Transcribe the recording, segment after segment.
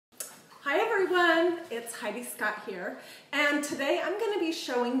Hi everyone, it's Hiedi Scott here, and today I'm going to be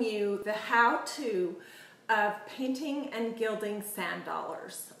showing you the how-to of painting and gilding sand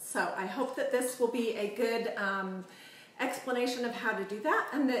dollars. So I hope that this will be a good explanation of how to do that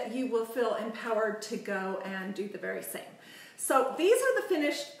and that you will feel empowered to go and do the very same. So these are the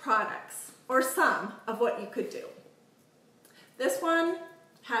finished products, or some of what you could do. This one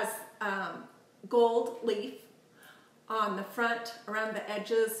has gold leaf on the front, around the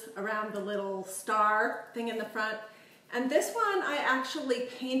edges, around the little star thing in the front. And this one I actually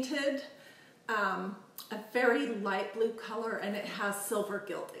painted a very light blue color, and it has silver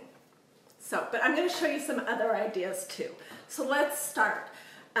gilding. So, but I'm going to show you some other ideas too. So let's start.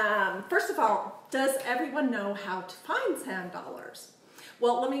 First of all, does everyone know how to find sand dollars?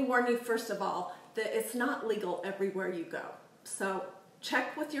 Well, let me warn you first of all that it's not legal everywhere you go. So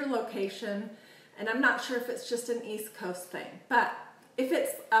check with your location. And I'm not sure if it's just an East Coast thing, but if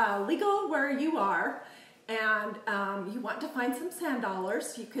it's legal where you are and you want to find some sand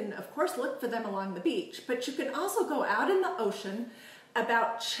dollars, you can of course look for them along the beach, but you can also go out in the ocean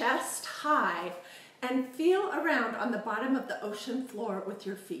about chest high and feel around on the bottom of the ocean floor with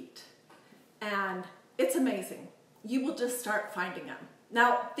your feet. And it's amazing. You will just start finding them.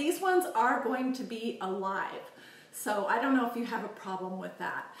 Now, these ones are going to be alive, so I don't know if you have a problem with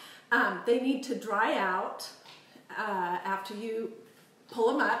that. They need to dry out after you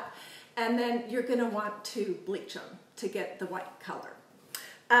pull them up, and then you're going to want to bleach them to get the white color.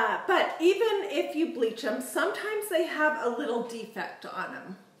 But even if you bleach them, sometimes they have a little defect on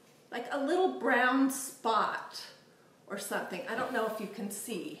them, like a little brown spot or something. I don't know if you can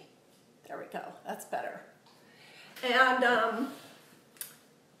see. There we go. That's better. And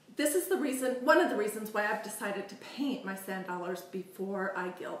this is the reason, one of the reasons why I've decided to paint my sand dollars before I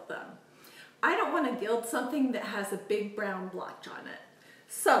gild them. I don't want to gild something that has a big brown blotch on it.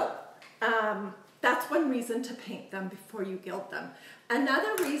 So that's one reason to paint them before you gild them.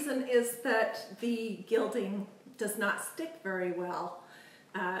 Another reason is that the gilding does not stick very well.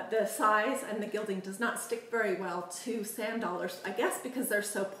 The size and the gilding does not stick very well to sand dollars, I guess because they're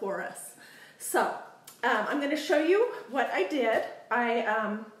so porous. So I'm going to show you what I did.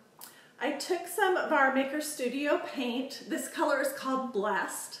 I took some of our Maker Studio paint. This color is called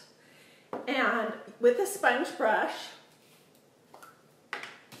Blessed. And with a sponge brush,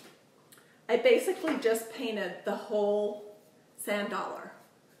 I basically just painted the whole sand dollar,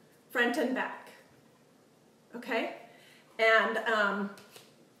 front and back. Okay? And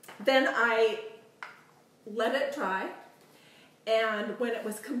then I let it dry. And when it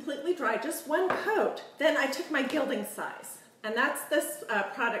was completely dry, just one coat, then I took my gilding size. And that's this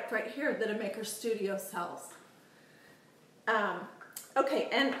product right here that a Maker Studio sells. Okay,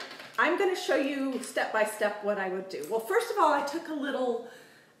 and I'm going to show you step by step what I would do. Well, first of all, I took a little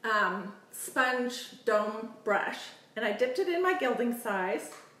sponge dome brush and I dipped it in my gilding size.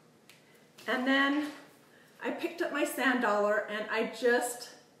 And then I picked up my sand dollar and I just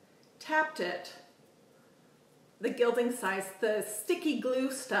tapped it, the gilding size, the sticky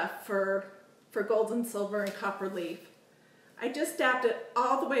glue stuff for gold and silver and copper leaf. I just dabbed it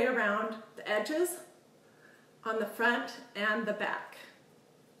all the way around the edges, on the front and the back.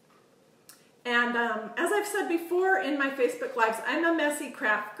 And as I've said before in my Facebook Lives, I'm a messy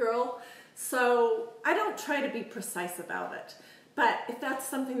craft girl, so I don't try to be precise about it. But if that's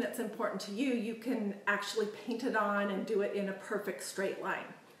something that's important to you, you can actually paint it on and do it in a perfect straight line.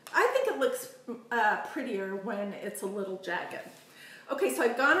 I think it looks prettier when it's a little jagged. Okay, so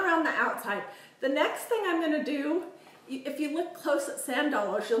I've gone around the outside. The next thing I'm going to do, if you look close at sand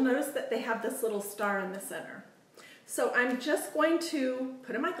dollars, you'll notice that they have this little star in the center. So I'm just going to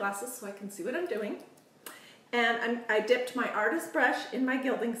put in my glasses so I can see what I'm doing. And I dipped my artist brush in my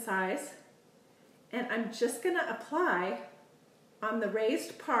gilding size, and I'm just going to apply on the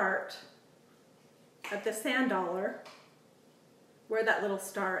raised part of the sand dollar where that little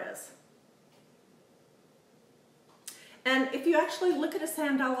star is. And if you actually look at a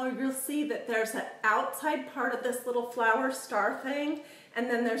sand dollar, you'll see that there's an outside part of this little flower star thing, and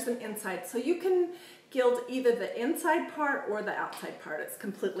then there's an inside. So you can gild either the inside part or the outside part. It's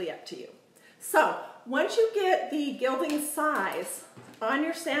completely up to you. So once you get the gilding size on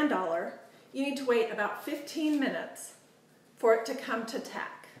your sand dollar, you need to wait about 15 minutes for it to come to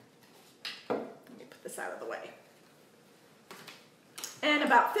tack. Let me put this out of the way. And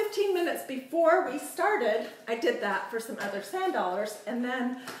about 15 minutes before we started, I did that for some other sand dollars, and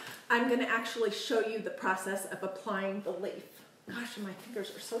then I'm going to actually show you the process of applying the leaf. Gosh, my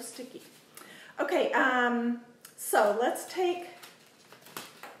fingers are so sticky. Okay, so let's take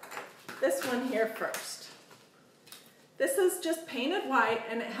this one here first. This is just painted white,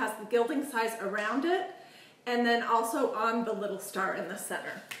 and it has the gilding size around it, and then also on the little star in the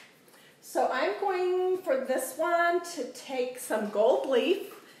center. So I'm going for this one to take some gold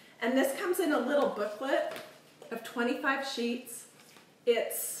leaf, and this comes in a little booklet of 25 sheets.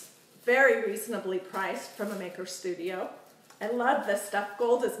 It's very reasonably priced from a maker studio. I love this stuff.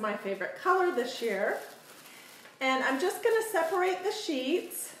 Gold is my favorite color this year. And I'm just going to separate the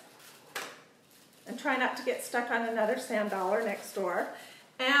sheets and try not to get stuck on another sand dollar next door.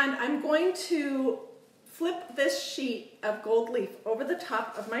 And I'm going to flip this sheet of gold leaf over the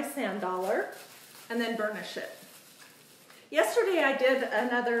top of my sand dollar and then burnish it. Yesterday I did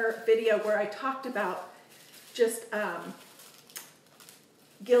another video where I talked about just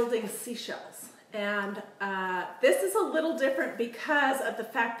gilding seashells. And this is a little different because of the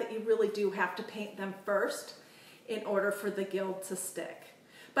fact that you really do have to paint them first in order for the gild to stick.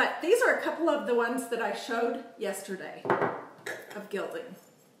 But these are a couple of the ones that I showed yesterday of gilding.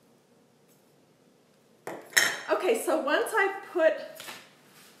 Okay, so once I've put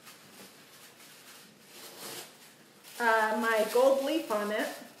my gold leaf on it,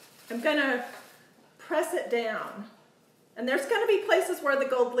 I'm gonna press it down. And there's gonna be places where the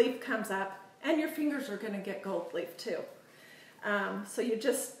gold leaf comes up, and your fingers are gonna get gold leaf too. So you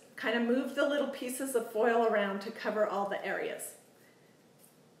just kind of move the little pieces of foil around to cover all the areas.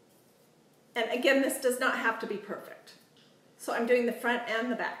 And again, this does not have to be perfect. So I'm doing the front and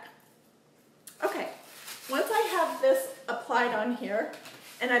the back. Okay, once I have this applied on here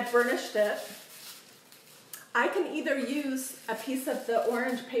and I've burnished it, I can either use a piece of the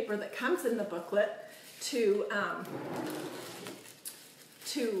orange paper that comes in the booklet to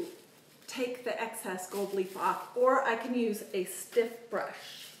take the excess gold leaf off, or I can use a stiff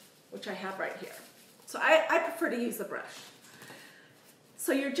brush, which I have right here. So I prefer to use a brush.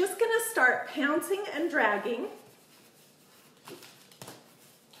 So you're just going to start pouncing and dragging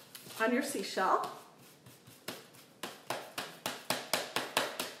on your seashell.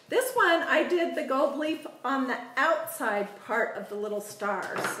 This one, I did the gold leaf on the outside part of the little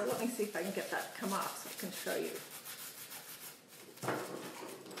stars. So let me see if I can get that to come off so I can show you.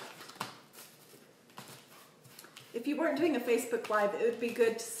 If you weren't doing a Facebook Live, it would be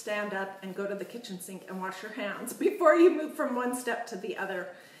good to stand up and go to the kitchen sink and wash your hands before you move from one step to the other,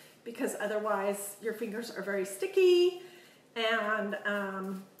 because otherwise your fingers are very sticky and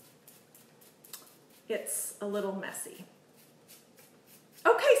it's a little messy.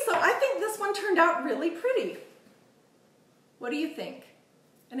 Okay, so I think this one turned out really pretty. What do you think?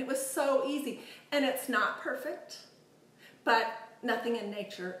 And it was so easy. And it's not perfect, but nothing in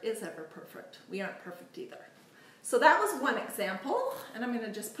nature is ever perfect. We aren't perfect either. So that was one example, and I'm going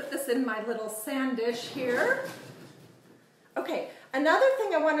to just put this in my little sand dish here. Okay, another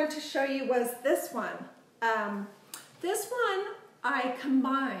thing I wanted to show you was this one. This one I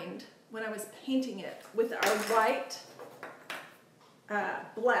combined when I was painting it with our white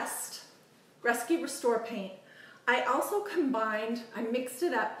Blessed Rescue Restore paint. I also combined, I mixed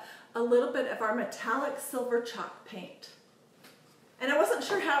it up, a little bit of our metallic silver chalk paint. And I wasn't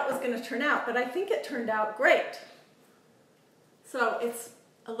sure how it was going to turn out, but I think it turned out great. So it's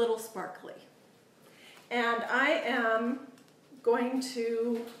a little sparkly. And I am going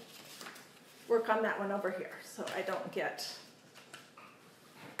to work on that one over here so I don't get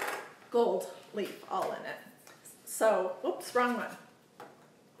gold leaf all in it. So, whoops, wrong one.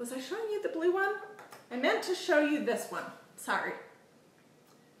 Was I showing you the blue one? I meant to show you this one. Sorry.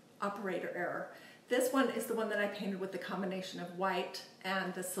 Operator error. This one is the one that I painted with the combination of white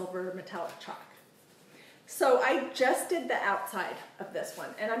and the silver metallic chalk. So I just did the outside of this one,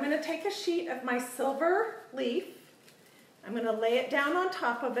 and I'm going to take a sheet of my silver leaf. I'm going to lay it down on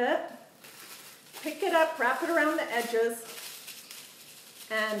top of it, pick it up, wrap it around the edges,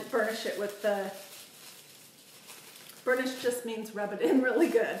 and burnish it with the, burnish just means rub it in really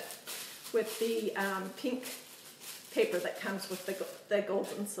good, with the pink paper that comes with the gold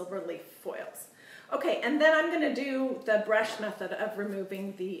and silver leaf foils. Okay, and then I'm going to do the brush method of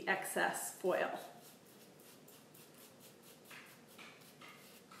removing the excess foil.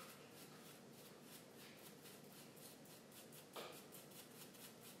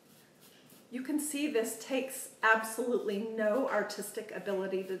 You can see this takes absolutely no artistic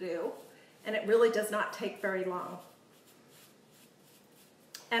ability to do, and it really does not take very long.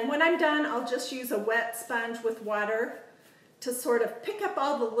 And when I'm done, I'll just use a wet sponge with water to sort of pick up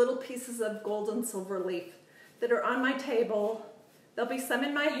all the little pieces of gold and silver leaf that are on my table. There'll be some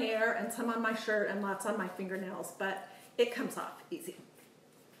in my hair and some on my shirt and lots on my fingernails, but it comes off easy.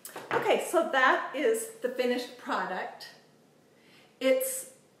 Okay, so that is the finished product. It's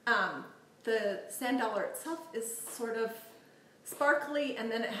the sand dollar itself is sort of sparkly,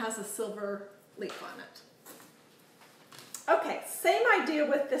 and then it has a silver leaf on it. Okay, same idea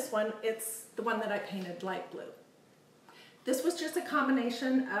with this one. It's the one that I painted light blue. This was just a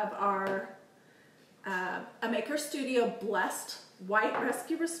combination of our A Maker Studio Blessed White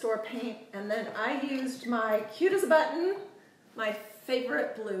Rescue Restore paint, and then I used my Cute as a Button, my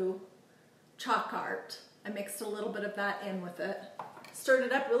favorite blue chalk art. I mixed a little bit of that in with it, stirred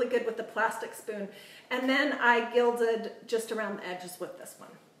it up really good with the plastic spoon, and then I gilded just around the edges with this one.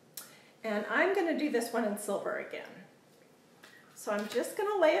 And I'm going to do this one in silver again. So I'm just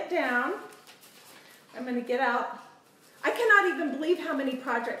going to lay it down. I'm going to get out. I cannot even believe how many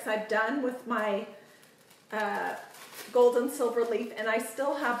projects I've done with my gold and silver leaf, and I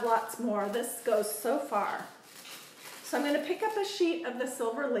still have lots more. This goes so far. So I'm going to pick up a sheet of the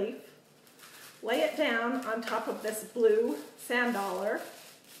silver leaf, lay it down on top of this blue sand dollar.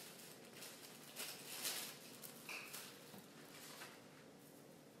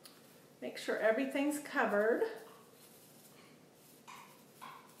 Make sure everything's covered.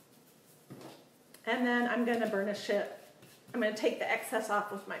 And then I'm going to burnish it. I'm going to take the excess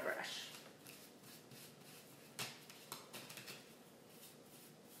off with my brush.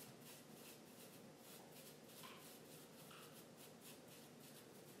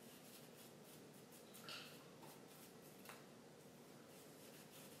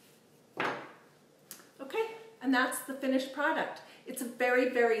 And that's the finished product. It's a very,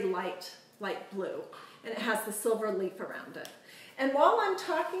 very light blue, and it has the silver leaf around it. And while I'm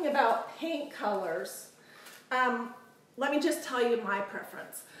talking about paint colors, let me just tell you my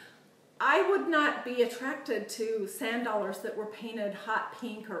preference. I would not be attracted to sand dollars that were painted hot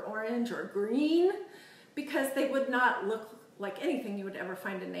pink or orange or green, because they would not look like anything you would ever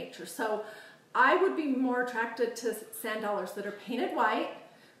find in nature. So I would be more attracted to sand dollars that are painted white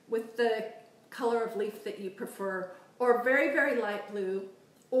with the color of leaf that you prefer, or very, very light blue,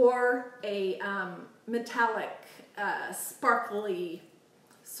 or a metallic, sparkly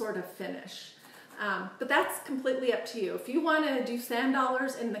sort of finish. But that's completely up to you. If you want to do sand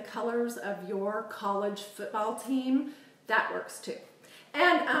dollars in the colors of your college football team, that works too.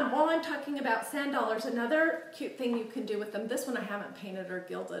 And while I'm talking about sand dollars, another cute thing you can do with them, this one I haven't painted or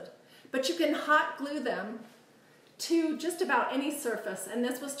gilded, but you can hot glue them to just about any surface. And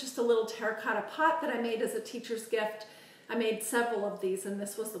this was just a little terracotta pot that I made as a teacher's gift. I made several of these, and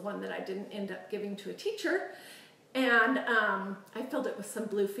this was the one that I didn't end up giving to a teacher. And I filled it with some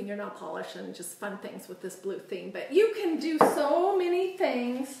blue fingernail polish and just fun things with this blue theme. But you can do so many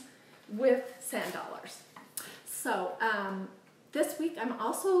things with sand dollars. So this week I'm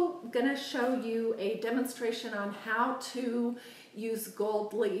also gonna show you a demonstration on how to use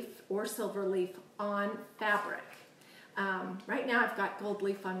gold leaf or silver leaf on fabric. Right now I've got gold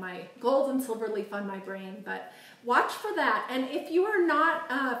and silver leaf on my brain, but watch for that. And if you are not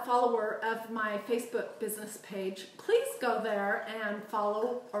a follower of my Facebook business page, please go there and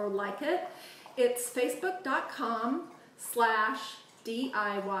follow or like it. It's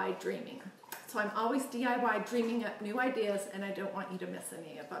facebook.com/DIY dreaming. So I'm always DIY dreaming up new ideas, and I don't want you to miss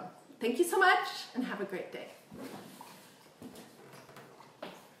any of them. Thank you so much, and have a great day.